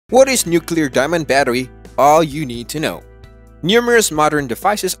What is nuclear diamond battery? All you need to know. Numerous modern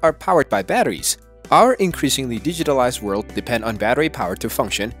devices are powered by batteries. Our increasingly digitalized world depends on battery power to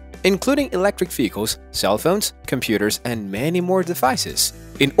function, including electric vehicles, cell phones, computers, and many more devices.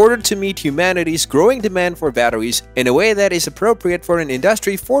 In order to meet humanity's growing demand for batteries in a way that is appropriate for an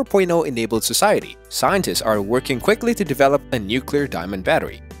Industry 4.0 enabled society, scientists are working quickly to develop a nuclear diamond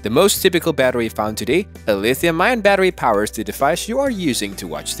battery. The most typical battery found today, a lithium-ion battery, powers the device you are using to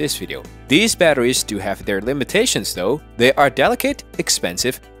watch this video. These batteries do have their limitations though. They are delicate,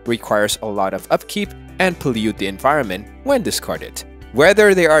 expensive, requires a lot of upkeep, and pollute the environment when discarded.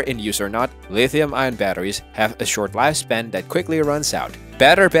 Whether they are in use or not, lithium-ion batteries have a short lifespan that quickly runs out.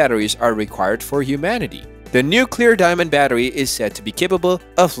 Better batteries are required for humanity. The nuclear diamond battery is said to be capable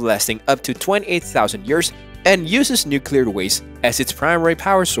of lasting up to 28,000 years and uses nuclear waste as its primary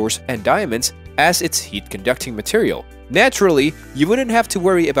power source and diamonds as its heat-conducting material. Naturally, you wouldn't have to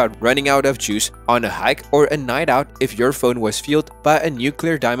worry about running out of juice on a hike or a night out if your phone was fueled by a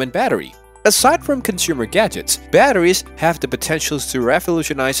nuclear diamond battery. Aside from consumer gadgets, batteries have the potential to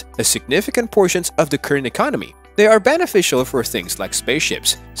revolutionize a significant portion of the current economy. They are beneficial for things like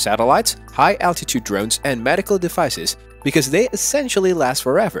spaceships, satellites, high-altitude drones, and medical devices because they essentially last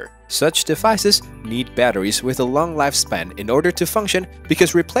forever. Such devices need batteries with a long lifespan in order to function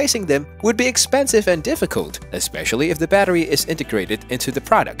because replacing them would be expensive and difficult, especially if the battery is integrated into the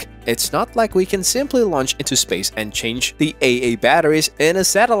product. It's not like we can simply launch into space and change the AA batteries in a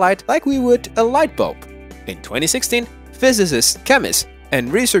satellite like we would a light bulb. In 2016, physicists, chemists,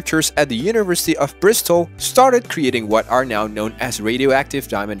 and researchers at the University of Bristol started creating what are now known as radioactive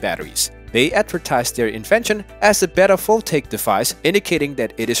diamond batteries. They advertised their invention as a beta-voltaic device, indicating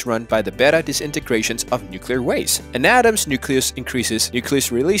that it is run by the beta disintegrations of nuclear waste. An atom's nucleus increases, nucleus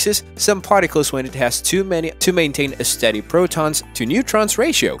releases some particles when it has too many to maintain a steady protons to neutrons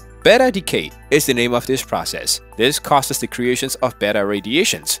ratio. Beta decay is the name of this process. This causes the creation of beta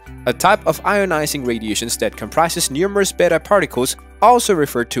radiations, a type of ionizing radiations that comprises numerous beta particles, also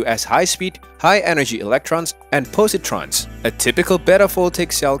referred to as high-speed, high-energy electrons and positrons. A typical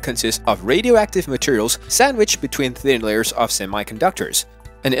beta-voltaic cell consists of radioactive materials sandwiched between thin layers of semiconductors.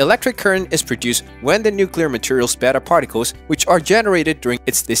 An electric current is produced when the nuclear material's beta particles, which are generated during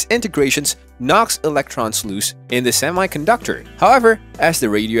its disintegrations, knocks electrons loose in the semiconductor. However, as the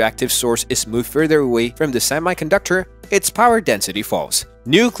radioactive source is moved further away from the semiconductor, its power density falls.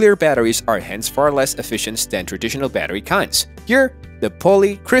 Nuclear batteries are hence far less efficient than traditional battery kinds. Here, the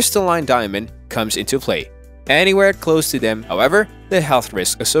polycrystalline diamond comes into play. Anywhere close to them, however, the health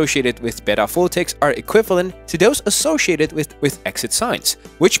risks associated with beta-voltaics are equivalent to those associated with exit signs,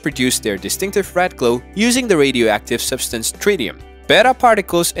 which produce their distinctive red glow using the radioactive substance tritium. Beta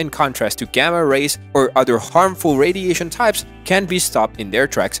particles, in contrast to gamma rays or other harmful radiation types, can be stopped in their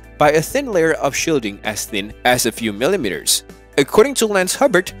tracks by a thin layer of shielding as thin as a few millimeters. According to Lance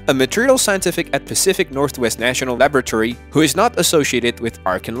Hubbard, a material scientist at Pacific Northwest National Laboratory, who is not associated with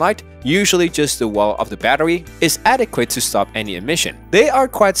arc and light, usually just the wall of the battery, is adequate to stop any emission. They are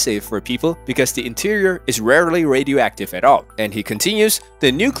quite safe for people because the interior is rarely radioactive at all. And he continues,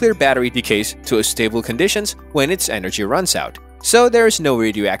 the nuclear battery decays to a stable conditions when its energy runs out. So there is no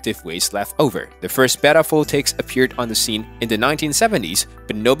radioactive waste left over. The first beta-voltaics appeared on the scene in the 1970s,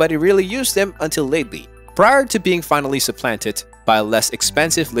 but nobody really used them until lately. Prior to being finally supplanted by less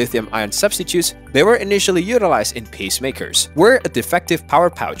expensive lithium-ion substitutes, they were initially utilized in pacemakers, where a defective power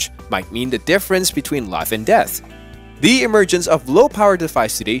pouch might mean the difference between life and death. The emergence of low-power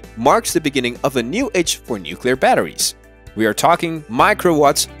device today marks the beginning of a new age for nuclear batteries. We are talking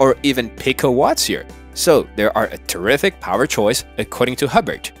microwatts or even picowatts here. So there are a terrific power choice according to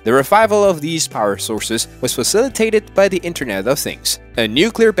Hubbard. The revival of these power sources was facilitated by the Internet of Things. A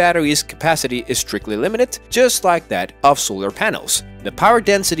nuclear battery's capacity is strictly limited, just like that of solar panels. The power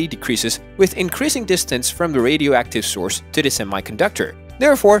density decreases with increasing distance from the radioactive source to the semiconductor.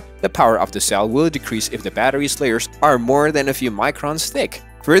 Therefore, the power of the cell will decrease if the battery's layers are more than a few microns thick.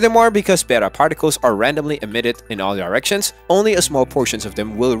 Furthermore, because beta particles are randomly emitted in all directions, only a small portion of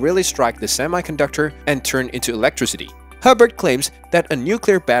them will really strike the semiconductor and turn into electricity. Hubbard claims that a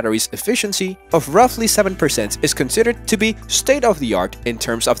nuclear battery's efficiency of roughly 7% is considered to be state-of-the-art in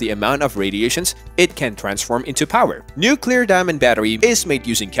terms of the amount of radiations it can transform into power. Nuclear diamond battery is made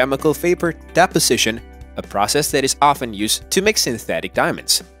using chemical vapor deposition, a process that is often used to make synthetic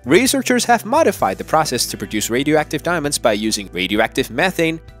diamonds. Researchers have modified the process to produce radioactive diamonds by using radioactive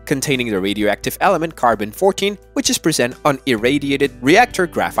methane containing the radioactive element carbon-14, which is present on irradiated reactor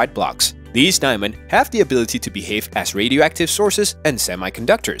graphite blocks. These diamonds have the ability to behave as radioactive sources and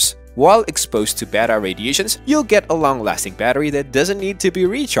semiconductors. While exposed to beta radiations, you'll get a long-lasting battery that doesn't need to be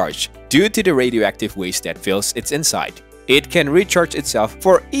recharged due to the radioactive waste that fills its inside. It can recharge itself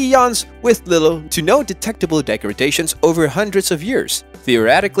for eons with little to no detectable degradations over hundreds of years.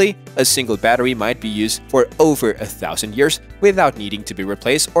 Theoretically, a single battery might be used for over 1,000 years without needing to be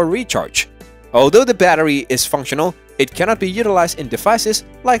replaced or recharged. Although the battery is functional, it cannot be utilized in devices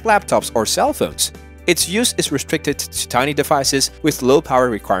like laptops or cell phones. Its use is restricted to tiny devices with low power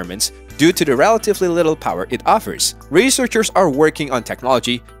requirements due to the relatively little power it offers. Researchers are working on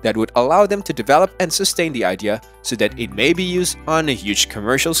technology that would allow them to develop and sustain the idea so that it may be used on a huge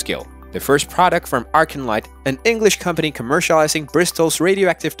commercial scale. The first product from Arkenlight, an English company commercializing Bristol's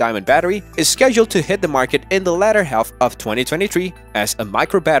radioactive diamond battery, is scheduled to hit the market in the latter half of 2023 as a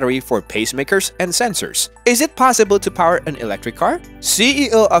microbattery for pacemakers and sensors. Is it possible to power an electric car?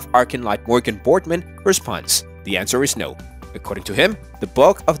 CEO of Arkenlight Morgan Boardman responds, the answer is no. According to him, the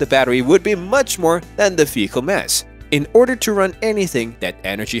bulk of the battery would be much more than the vehicle mass in order to run anything that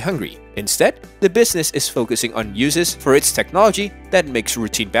energy-hungry. Instead, the business is focusing on uses for its technology that makes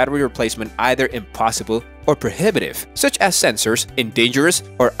routine battery replacement either impossible or prohibitive, such as sensors in dangerous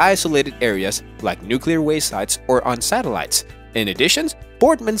or isolated areas like nuclear waste sites or on satellites. In addition,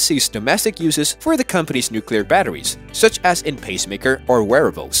 Boardman sees domestic uses for the company's nuclear batteries, such as in pacemaker or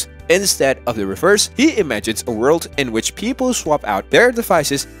wearables. Instead of the reverse, he imagines a world in which people swap out their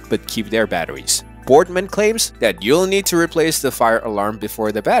devices but keep their batteries. Boardman claims that you'll need to replace the fire alarm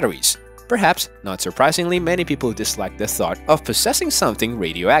before the batteries. Perhaps, not surprisingly, many people dislike the thought of possessing something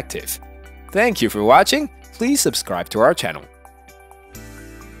radioactive. Thank you for watching. Please subscribe to our channel.